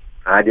flick. Well,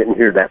 I didn't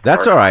hear that part.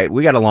 That's all right.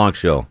 We got a long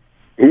show.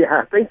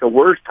 Yeah, I think the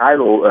worst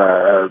title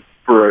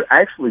for an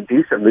actually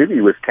decent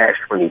movie was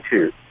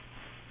Catch-22.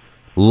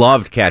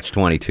 Loved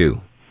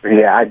Catch-22.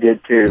 Yeah, I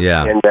did too.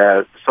 Yeah.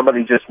 And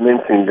somebody just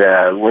mentioned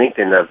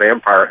Lincoln, the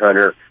Vampire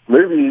Hunter.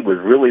 Movie was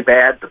really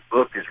bad. The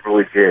book is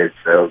really good,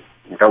 so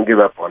don't give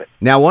up on it.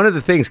 Now, one of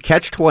the things,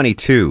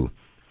 Catch-22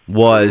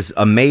 was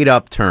a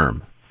made-up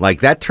term. Like,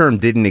 that term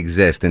didn't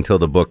exist until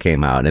the book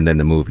came out and then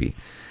the movie.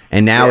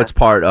 And now it's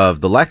part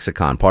of the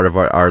lexicon, part of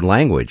our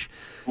language.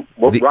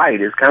 Well, right.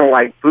 It's kind of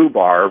like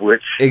FUBAR,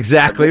 which...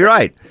 Exactly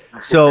right.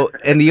 So,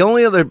 and the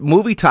only other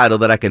movie title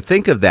that I can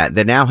think of that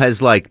now has,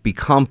 like,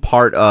 become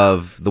part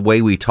of the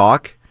way we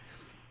talk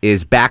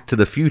is Back to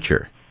the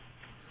Future.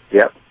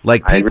 Yep.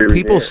 Like,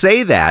 people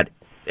say that,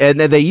 and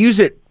then they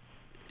use it,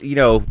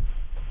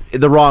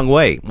 the wrong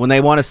way. When they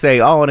want to say,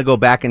 I want to go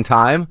back in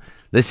time,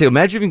 they say,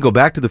 imagine if you can go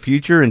back to the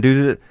future and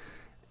do that.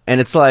 And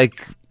it's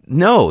like,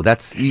 no,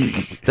 that's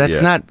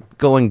not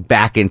going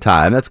back in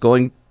time. That's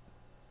going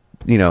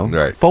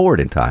forward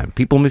in time.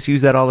 People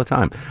misuse that all the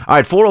time. All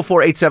right,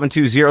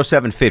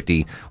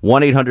 404-872-0750,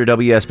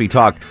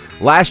 1-800-WSB-TALK.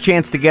 Last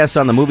chance to guess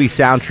on the movie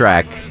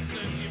soundtrack.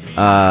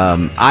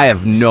 I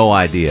have no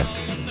idea.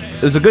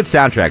 It was a good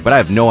soundtrack, but I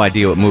have no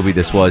idea what movie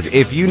this was.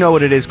 If you know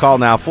what it is, call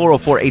now,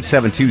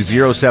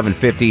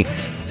 404-872-0750.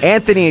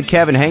 Anthony and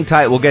Kevin, hang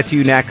tight. We'll get to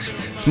you next.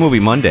 It's Movie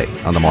Monday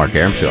on The Mark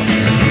Arum Show.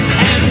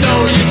 And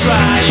though you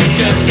try, you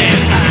just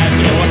can't hide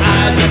your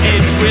eyes are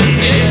edged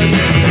with tears.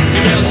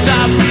 You will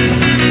stop,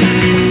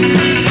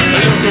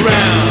 look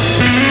around,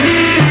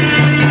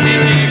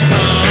 here it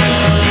comes.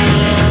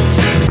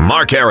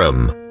 Mark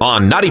Arum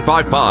on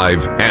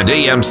 95.5 and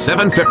AM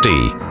 750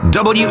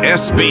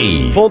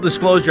 WSB. Full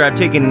disclosure, I've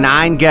taken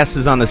 9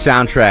 guesses on the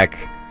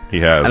soundtrack. He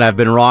has. And I've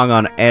been wrong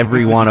on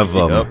every one of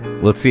them. Yep.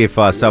 Let's see if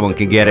someone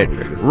can get it.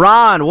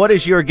 Ron, what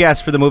is your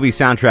guess for the movie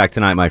soundtrack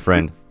tonight, my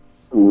friend?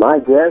 My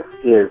guess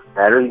is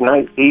Saturday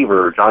Night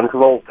Fever, John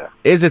Travolta.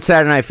 Is it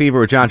Saturday Night Fever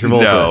with John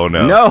Travolta?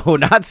 No. No,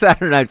 not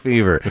Saturday Night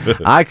Fever.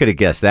 I could have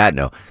guessed that,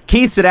 no.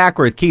 Keith's at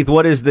Ackworth. Keith,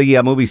 what is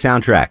the movie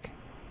soundtrack?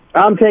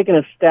 I'm taking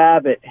a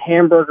stab at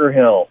Hamburger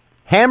Hill.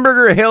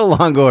 Hamburger Hill,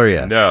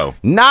 Longoria. No.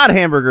 Not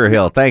Hamburger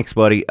Hill. Thanks,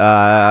 buddy.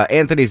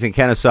 Anthony's in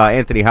Kennesaw.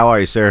 Anthony, how are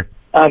you, sir?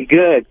 I'm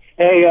good.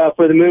 Hey,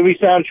 for the movie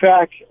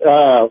soundtrack,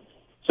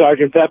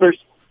 Sgt. Pepper's.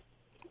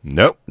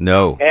 Nope.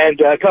 No.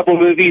 And a couple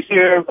movies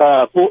here,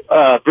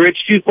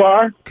 Bridge Too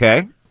Far.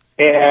 Okay.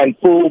 And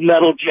Full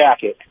Metal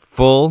Jacket.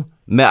 All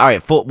right,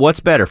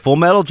 what's better, Full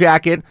Metal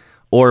Jacket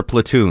or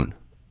Platoon?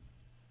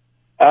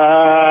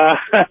 I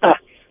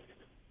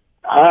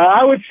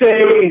would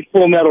say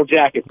Full Metal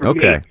Jacket for me.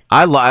 Okay.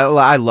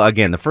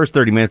 Again, the first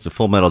 30 minutes of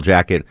Full Metal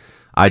Jacket,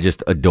 I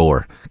just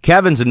adore.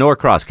 Kevin's in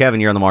Norcross.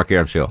 Kevin, you're on the Mark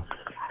Arum Show.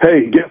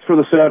 Hey, guess for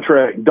the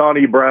soundtrack,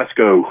 Donnie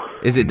Brasco.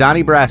 Is it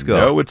Donnie Brasco?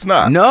 No, it's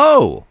not.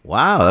 No.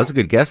 Wow, that's a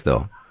good guess,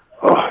 though.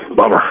 Oh,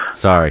 bummer.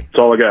 Sorry. That's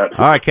all I got.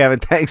 All right, Kevin.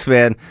 Thanks,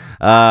 man.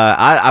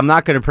 I'm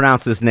not going to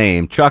pronounce this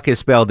name. Chuck is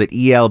spelled it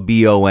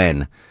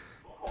Elbon.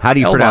 How do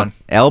you pronounce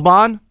it?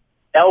 Elbon?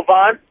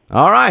 Elbon.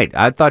 All right.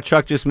 I thought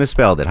Chuck just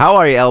misspelled it. How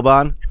are you,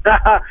 Elbon?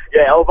 Yeah,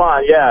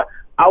 Elbon, yeah.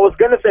 I was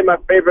going to say my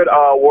favorite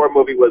war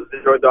movie was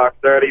Zero Dark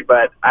 30,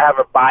 but I have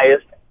a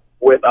bias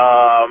with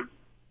Pearl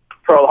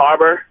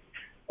Harbor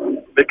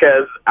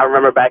because I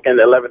remember back in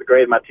the 11th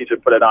grade, my teacher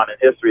put it on in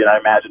history, and I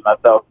imagined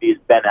myself being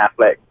Ben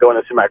Affleck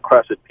going to see my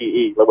crush at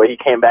PE, the way he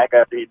came back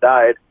after he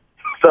died.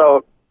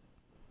 So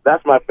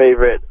that's my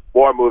favorite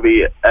war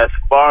movie. As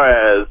far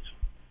as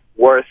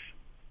worst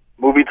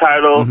movie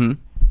title,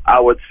 I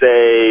would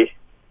say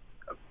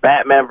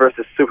Batman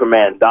versus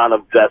Superman, Dawn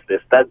of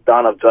Justice. That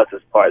Dawn of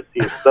Justice part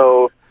seems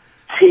so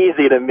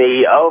cheesy to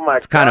me. Oh, my God.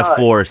 It's kind of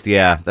forced,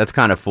 yeah. That's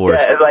kind of forced.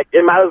 Yeah, it's like,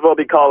 it might as well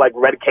be called, like,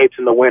 Red Capes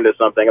in the Wind or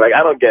something. Like,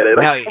 I don't get it.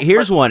 Now,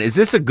 here's one. Is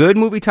this a good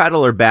movie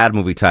title or bad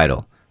movie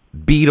title?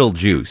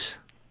 Beetlejuice.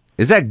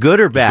 Is that good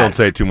or bad? Just don't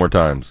say it 2 more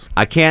times.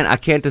 I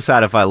can't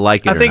decide if I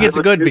like it or I think not. it's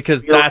good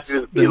because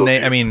that's the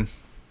name. I mean,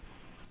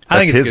 I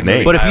think it's his a good name.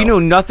 movie But if you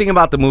title. know nothing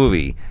about the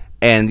movie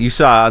and you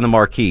saw on the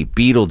marquee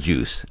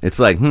Beetlejuice, it's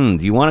like, do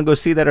you want to go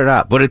see that or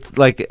not? But it's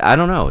like, I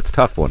don't know. It's a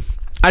tough one.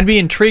 I'd be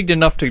intrigued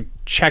enough to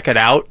check it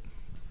out.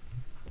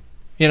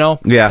 You know?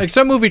 Yeah. Like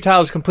some movie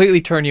titles completely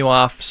turn you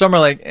off. Some are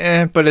like,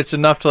 but it's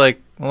enough to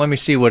like, well, let me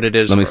see what it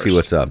is Let me first. see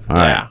what's up. All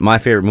Yeah. right. My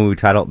favorite movie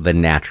title, The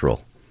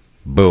Natural.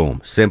 Boom.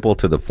 Simple,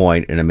 to the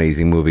point, an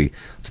amazing movie.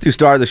 Let's do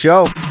star of the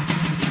show.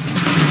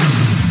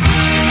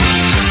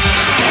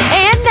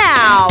 And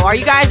now, are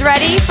you guys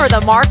ready for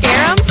the Mark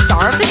Arum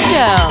Star of the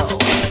Show?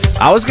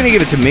 I was going to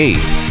give it to me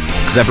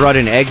because I brought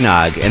in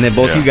eggnog, and then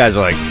both you guys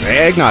are like,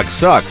 eggnog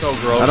sucks. So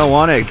gross. I don't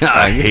want eggnog.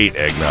 I hate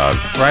eggnog.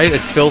 Right?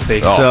 It's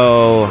filthy. Oh.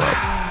 So,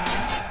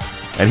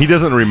 And he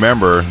doesn't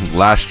remember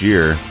last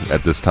year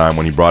at this time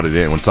when he brought it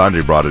in, when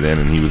Sanjay brought it in,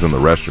 and he was in the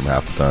restroom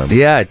half the time.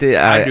 yeah, I did.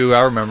 I do.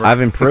 I remember.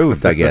 I've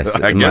improved, I guess,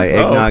 I in guess my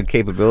so. eggnog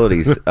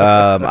capabilities.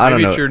 I don't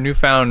Maybe know. it's your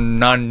newfound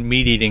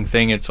non-meat eating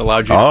thing. It's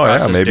allowed you to Oh, yeah,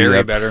 process maybe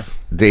dairy that's- better.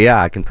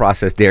 Yeah, I can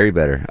process dairy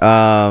better.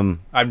 I'm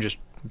just.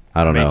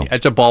 I don't know.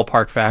 It's a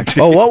ballpark fact.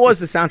 Oh, what was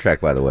the soundtrack,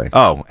 by the way?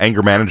 Oh,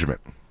 anger management.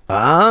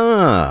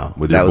 Ah,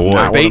 With that your was boy.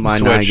 not Bait one of and my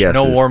switch, 9 guesses.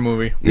 no war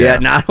movie. Yeah,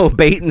 no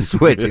bait and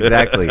switch,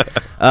 exactly.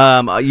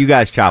 You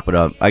guys chop it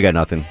up. I got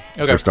nothing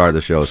for start of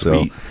the show,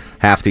 Sweet. so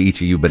half to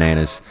each of you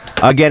bananas.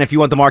 Again, if you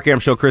want the Mark Arum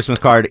Show Christmas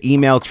card,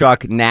 email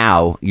Chuck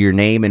now, your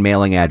name and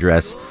mailing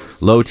address,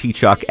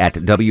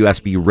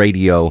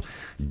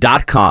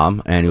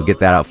 lowtchuck@wsbradio.com, and he'll get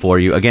that out for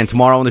you. Again,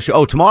 tomorrow on the show.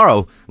 Oh,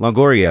 tomorrow,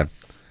 Longoria,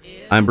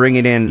 I'm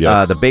bringing in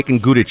the Bacon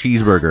Gouda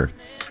Cheeseburger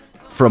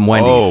from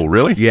Wendy's. Oh,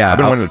 really? Yeah. I've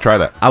been wanting to try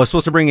that. I was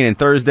supposed to bring it in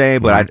Thursday,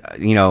 but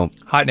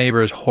Hot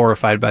Neighbor is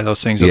horrified by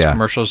those things, those Yeah.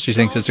 commercials. She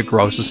thinks it's the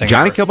grossest thing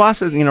Johnny ever.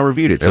 Kilbasa,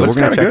 reviewed it, so we're looks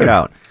going to kinda check good.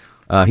 it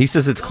out. He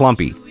says it's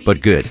clumpy,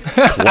 but good.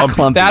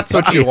 Clumpy. That's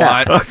what you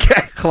want.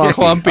 Okay.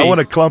 Clumpy. I want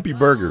a clumpy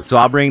burger. So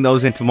I'll bring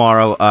those in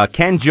tomorrow.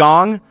 Ken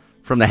Jeong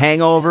from The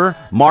Hangover,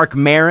 Mark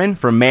Maron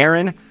from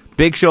Marin.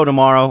 Big show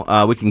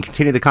tomorrow. We can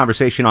continue the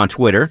conversation on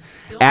Twitter,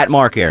 at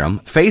Mark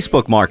Arum,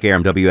 Facebook Mark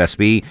Arum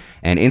WSB,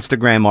 and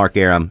Instagram Mark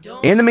Arum.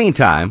 In the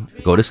meantime,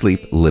 go to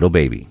sleep, little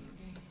baby.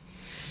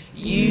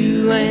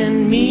 You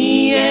and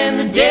me and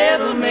the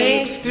devil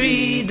makes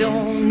three.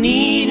 Don't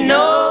need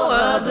no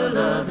other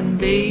loving,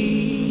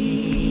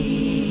 baby.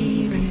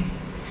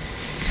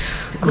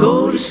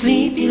 Go to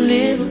sleep, you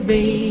little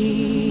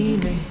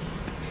baby.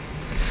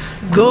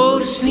 Go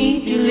to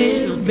sleep, you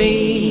little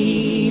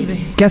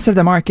baby. Guests of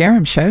the Mark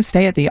Arum Show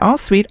stay at the All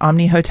Suite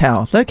Omni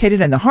Hotel, located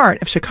in the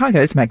heart of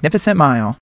Chicago's Magnificent Mile.